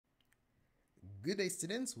Good day,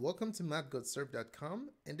 students. Welcome to Mathgotserved.com.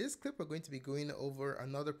 In this clip, we're going to be going over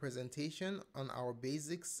another presentation on our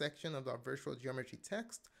basics section of our virtual geometry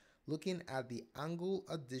text, looking at the angle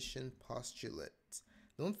addition postulate.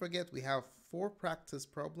 Don't forget, we have 4 practice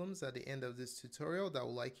problems at the end of this tutorial that I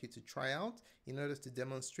would like you to try out in order to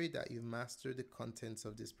demonstrate that you've mastered the contents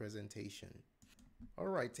of this presentation.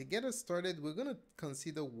 Alright, to get us started, we're going to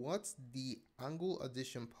consider what the angle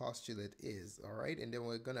addition postulate is, alright, and then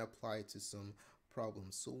we're going to apply it to some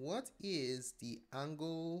problems. So what is the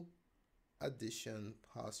angle addition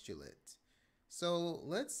postulate? So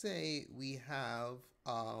let's say we have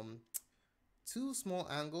two small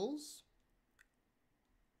angles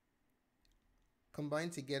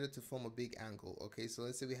combined together to form a big angle. Okay, so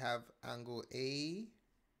let's say we have angle A,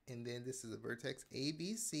 and then this is the vertex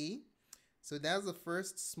ABC. So that's the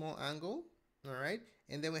first small angle, all right?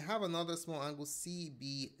 And then we have another small angle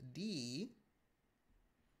CBD.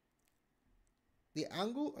 The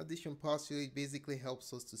angle addition postulate basically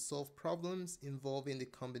helps us to solve problems involving the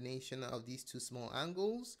combination of these two small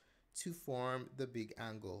angles to form the big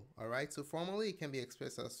angle, all right? So formally, it can be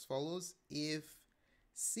expressed as follows. If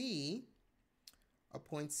C, a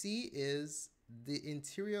point C is the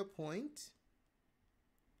interior point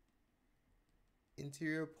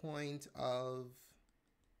of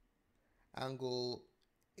angle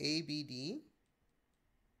ABD,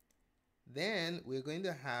 then we're going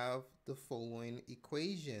to have the following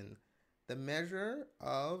equation. The measure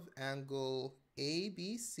of angle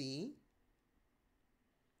ABC,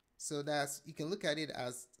 so that's, you can look at it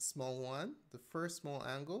as small 1, the first small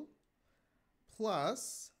angle,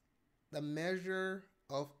 plus the measure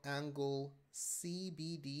of angle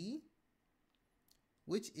CBD,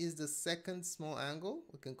 which is the second small angle,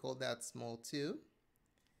 we can call that small 2,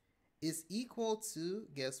 is equal to,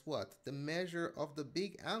 guess what? The measure of the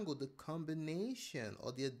big angle, the combination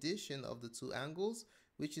or the addition of the two angles,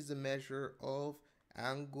 which is the measure of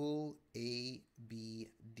angle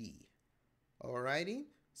ABD. Alrighty,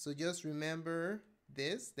 so just remember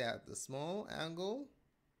this, that the small angle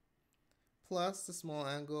plus the small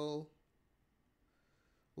angle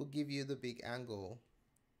will give you the big angle.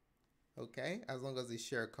 Okay, as long as they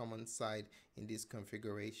share a common side in this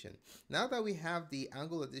configuration. Now that we have the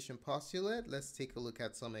angle addition postulate, let's take a look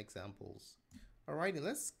at some examples. Alrighty,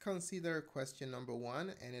 let's consider question number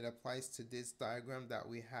 1, and it applies to this diagram that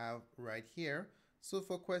we have right here. So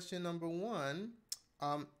for question number 1,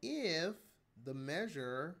 if the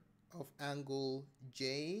measure of angle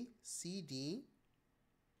JCD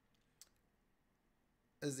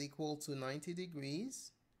is equal to 90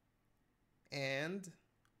 degrees and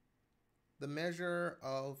the measure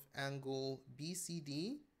of angle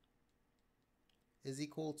BCD is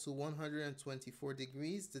equal to 124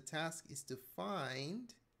 degrees. The task is to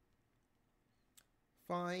find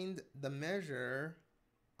the measure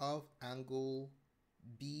of angle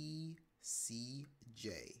BCJ.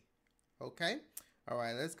 Okay? All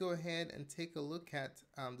right, let's go ahead and take a look at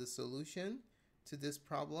the solution to this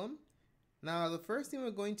problem. Now, the first thing we're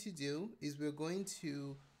going to do is we're going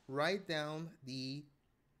to write down the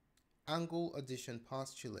angle addition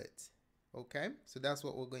postulate. Okay, so that's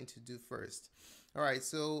what we're going to do first. All right,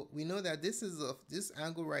 so we know that this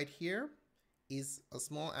angle right here is a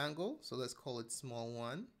small angle, so let's call it small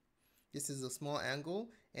 1. This is a small angle,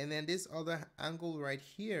 and then this other angle right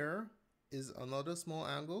here is another small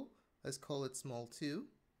angle. Let's call it small 2.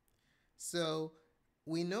 So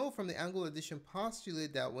we know from the angle addition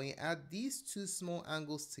postulate that when you add these two small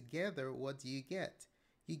angles together, what do you get?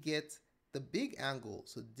 You get the big angle.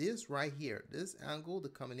 So this right here, this angle, the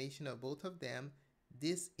combination of both of them,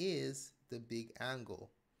 this is the big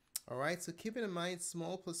angle. All right, so keeping in mind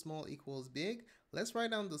small plus small equals big, let's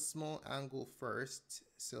write down the small angle first.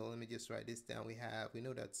 So let me just write this down. We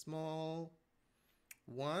know that small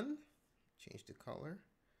 1, change the color.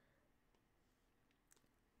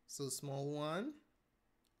 So small 1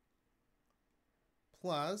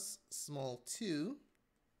 plus small 2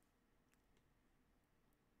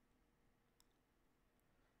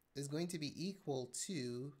 is going to be equal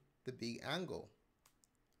to the big angle.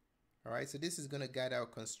 All right, so this is going to guide our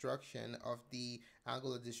construction of the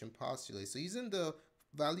angle addition postulate. So using the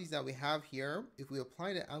values that we have here, if we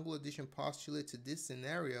apply the angle addition postulate to this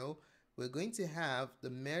scenario, we're going to have the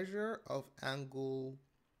measure of angle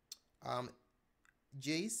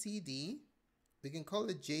JCD. We can call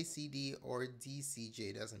it JCD or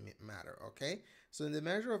DCJ, doesn't matter, okay? So in the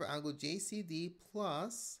measure of angle JCD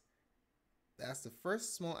plus, that's the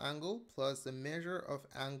first small angle, plus the measure of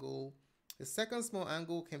angle, the second small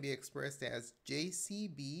angle can be expressed as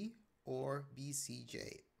JCB or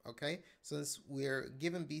BCJ, okay? So since we're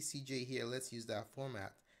given BCJ here, let's use that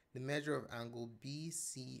format. the measure of angle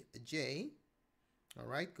BCJ, all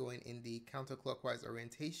right, going in the counterclockwise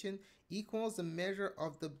orientation, equals the measure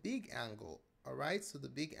of the big angle. All right, so the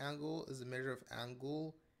big angle is the measure of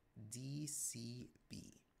angle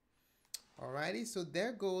DCB. Alrighty, so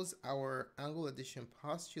there goes our angle addition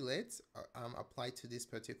postulate applied to this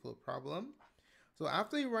particular problem. So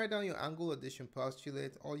after you write down your angle addition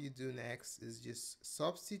postulate, all you do next is just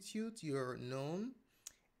substitute your known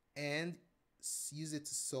and use it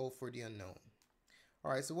to solve for the unknown.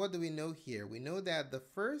 All right, so what do we know here? We know that the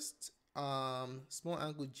first small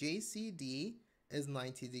angle JCD is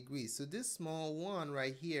 90 degrees. So this small one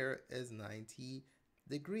right here is 90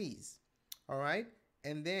 degrees. All right,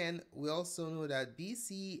 and then we also know that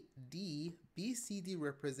BCD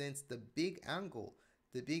represents the big angle.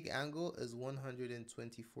 The big angle is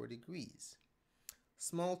 124 degrees.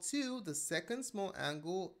 Small 2, the second small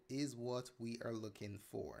angle, is what we are looking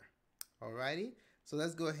for. Alrighty, so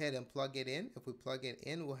let's go ahead and plug it in. If we plug it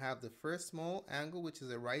in, we'll have the first small angle, which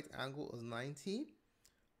is a right angle, is 90,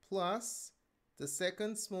 plus the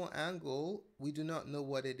second small angle. We do not know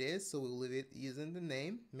what it is, so we'll leave it using the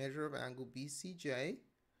name, measure of angle BCJ,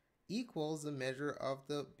 equals the measure of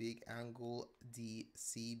the big angle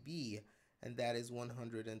DCB, and that is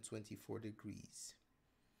 124 degrees.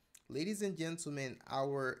 Ladies and gentlemen,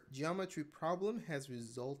 our geometry problem has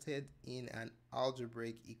resulted in an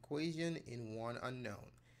algebraic equation in one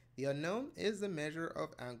unknown. The unknown is the measure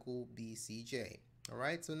of angle BCJ. All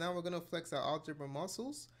right, so now we're going to flex our algebra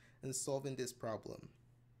muscles in solving this problem.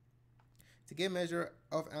 To get measure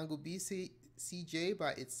of angle BCJ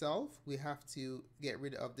by itself, we have to get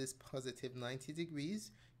rid of this positive 90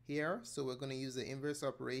 degrees here. So we're going to use the inverse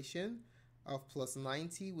operation of plus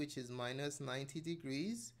 90, which is minus 90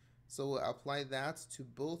 degrees. So we'll apply that to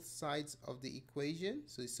both sides of the equation.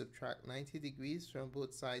 So we subtract 90 degrees from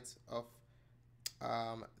both sides of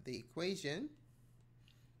the equation.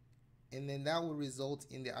 And then that will result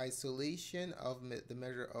in the isolation of the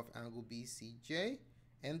measure of angle BCJ.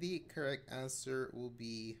 And the correct answer will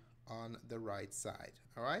be on the right side.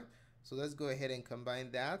 All right. So let's go ahead and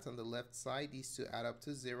combine that. On the left side, these two add up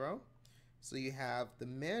to 0. So you have the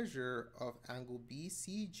measure of angle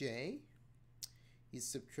BCJ. You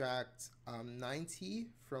subtract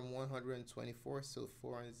 90 from 124, so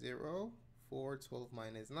 4 and 0. 4, 12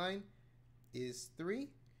 minus 9 is 3.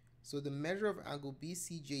 So the measure of angle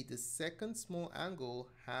BCJ, the second small angle,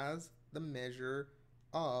 has the measure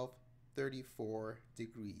of 34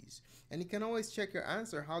 degrees. And you can always check your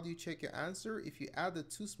answer. How do you check your answer? If you add the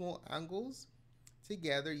two small angles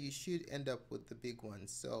together, you should end up with the big one.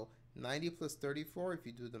 So 90 plus 34, if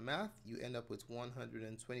you do the math, you end up with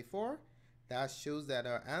 124. That shows that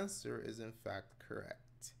our answer is in fact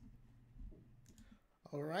correct.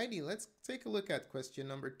 Alrighty, let's take a look at question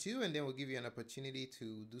number 2, and then we'll give you an opportunity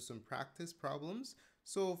to do some practice problems.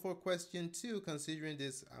 So for question 2, considering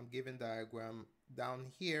this given diagram down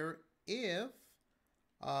here, if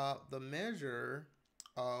the measure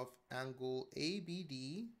of angle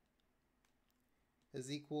ABD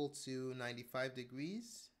is equal to 95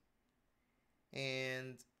 degrees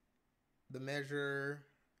and the measure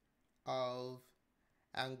of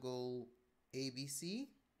angle ABC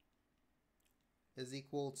is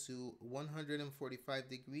equal to 145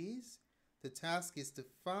 degrees, the task is to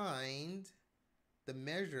find the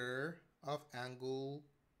measure of angle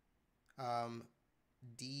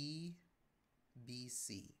DBC.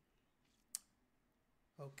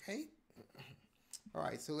 Okay. All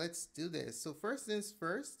right, so let's do this. So first things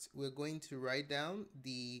first, we're going to write down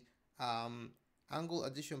the angle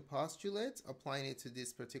addition postulate, applying it to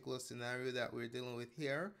this particular scenario that we're dealing with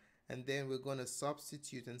here, and then we're going to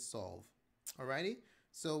substitute and solve. Alrighty,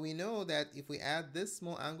 so we know that if we add this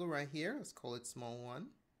small angle right here, let's call it small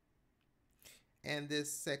 1, and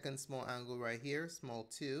this second small angle right here, small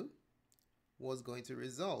 2, what's going to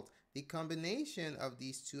result? The combination of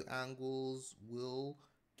these two angles will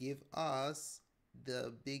give us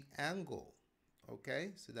the big angle.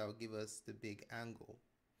 Okay, so that will give us the big angle.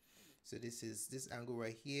 So this angle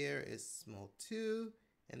right here is small 2,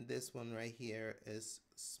 and this one right here is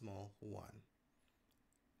small 1.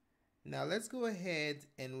 Now let's go ahead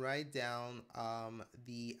and write down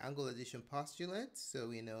the angle addition postulate. So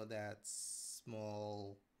we know that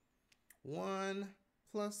small 1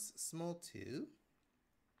 plus small 2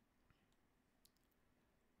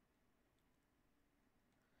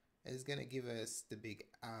 is going to give us the big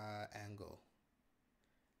angle.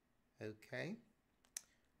 Okay.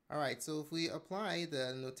 All right, so if we apply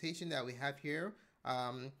the notation that we have here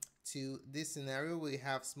to this scenario, we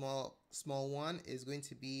have small 1 is going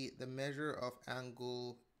to be the measure of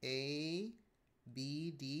angle ABD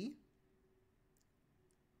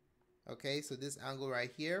Okay, so this angle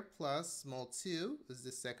right here plus small 2 is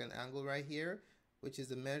the second angle right here, which is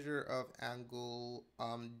the measure of angle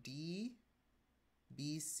DBC.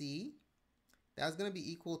 That's going to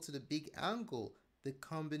be equal to the big angle, the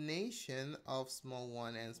combination of small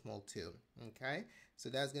 1 and small 2. Okay, so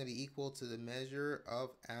that's going to be equal to the measure of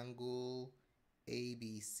angle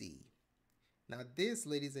ABC. Now this,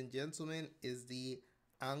 ladies and gentlemen, is the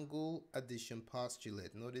angle addition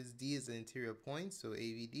postulate. Notice D is the interior point, so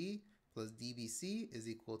ABD plus DBC is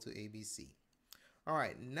equal to ABC. All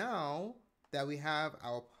right, now that we have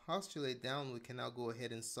our postulate down, we can now go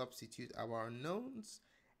ahead and substitute our unknowns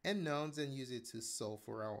and knowns and use it to solve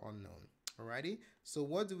for our unknown. Alrighty, so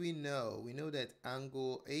what do we know? We know that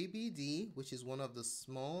angle ABD, which is one of the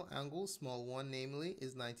small angles, small one namely,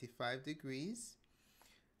 is 95 degrees.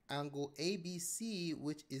 Angle ABC,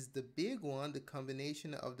 which is the big one, the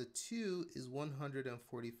combination of the two is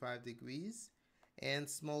 145 degrees. And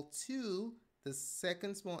small 2, the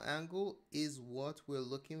second small angle, is what we're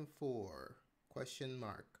looking for, question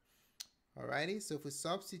mark. Alrighty, so if we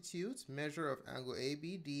substitute, measure of angle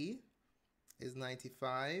ABD is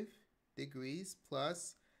 95 degrees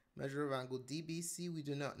plus measure of angle DBC, we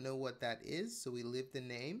do not know what that is, so we leave the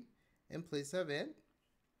name in place of it,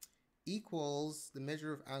 equals the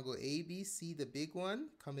measure of angle ABC, the big one,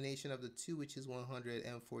 combination of the two, which is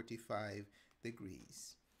 145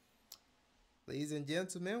 degrees. Ladies and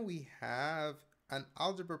gentlemen, we have an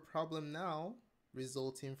algebra problem now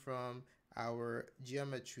resulting from our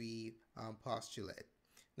geometry postulate.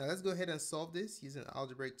 Now let's go ahead and solve this using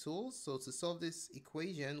algebraic tools. So to solve this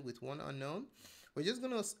equation with one unknown, we're just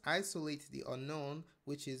going to isolate the unknown,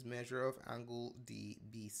 which is measure of angle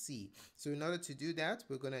DBC. So in order to do that,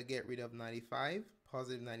 we're going to get rid of 95,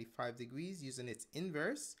 positive 95 degrees, using its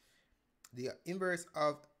inverse. The inverse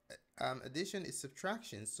of addition is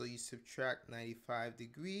subtraction, so you subtract 95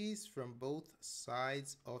 degrees from both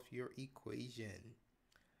sides of your equation.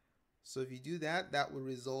 So if you do that, that will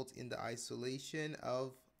result in the isolation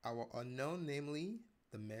of our unknown, namely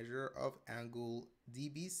the measure of angle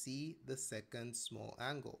DBC, the second small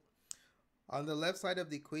angle. On the left side of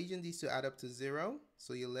the equation, these two add up to 0,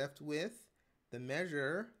 so you're left with the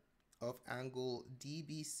measure of angle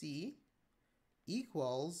DBC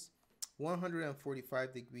equals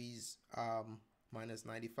 145 degrees minus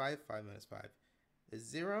 95, 5 minus 5 is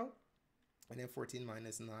 0, and then 14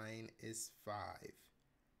 minus 9 is 5.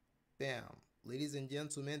 Bam. Ladies and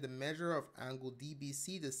gentlemen, the measure of angle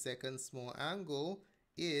DBC, the second small angle,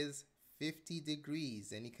 is 50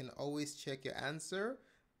 degrees, and you can always check your answer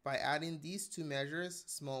by adding these two measures,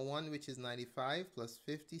 small 1, which is 95, plus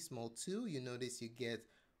 50, small 2. You notice you get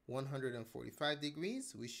 145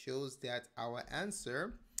 degrees, which shows that our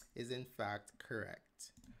answer is in fact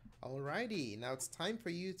correct. Alrighty, now it's time for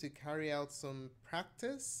you to carry out some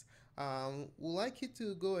practice. We'd like you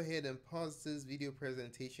to go ahead and pause this video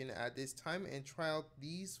presentation at this time and try out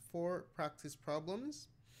these 4 practice problems.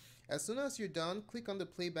 As soon as you're done, click on the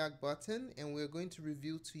playback button and we're going to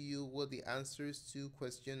reveal to you what the answers to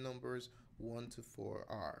question numbers 1 to 4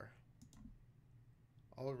 are.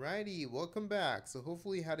 Alrighty, welcome back. So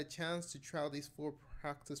hopefully you had a chance to try out these 4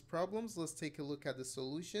 practice problems. Let's take a look at the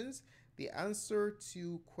solutions. The answer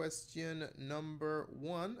to question number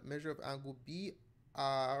 1, measure of angle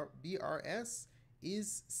BRS,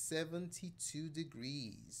 is 72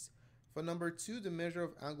 degrees. For number 2, the measure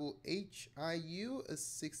of angle HIU is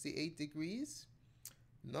 68 degrees.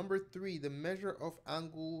 Number 3, the measure of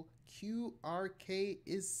angle QRK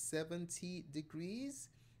is 70 degrees.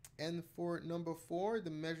 And for number 4, the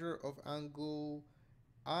measure of angle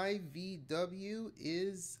IVW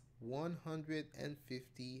is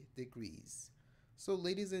 150 degrees. So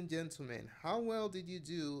ladies and gentlemen, how well did you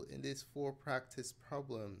do in these 4 practice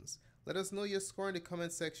problems? Let us know your score in the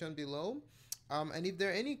comment section below. And if there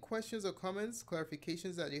are any questions or comments,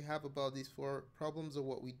 clarifications that you have about these 4 problems or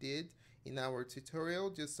what we did in our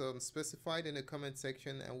tutorial, just specify it in the comment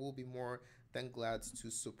section and we'll be more than glad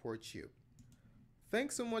to support you.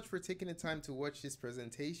 Thanks so much for taking the time to watch this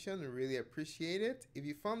presentation. I really appreciate it. If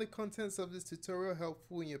you found the contents of this tutorial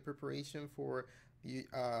helpful in your preparation for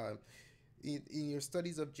in your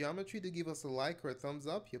studies of geometry, do give us a like or a thumbs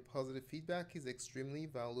up. Your positive feedback is extremely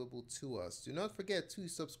valuable to us. Do not forget to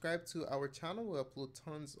subscribe to our channel. We upload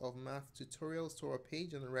tons of math tutorials to our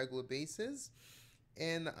page on a regular basis.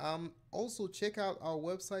 And also check out our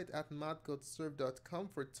website at mathgotserved.com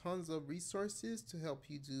for tons of resources to help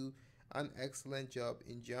you do an excellent job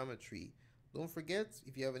in geometry. Don't forget,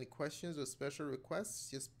 if you have any questions or special requests,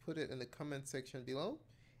 just put it in the comment section below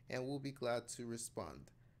and we'll be glad to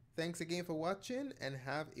respond. Thanks again for watching and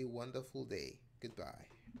have a wonderful day. Goodbye.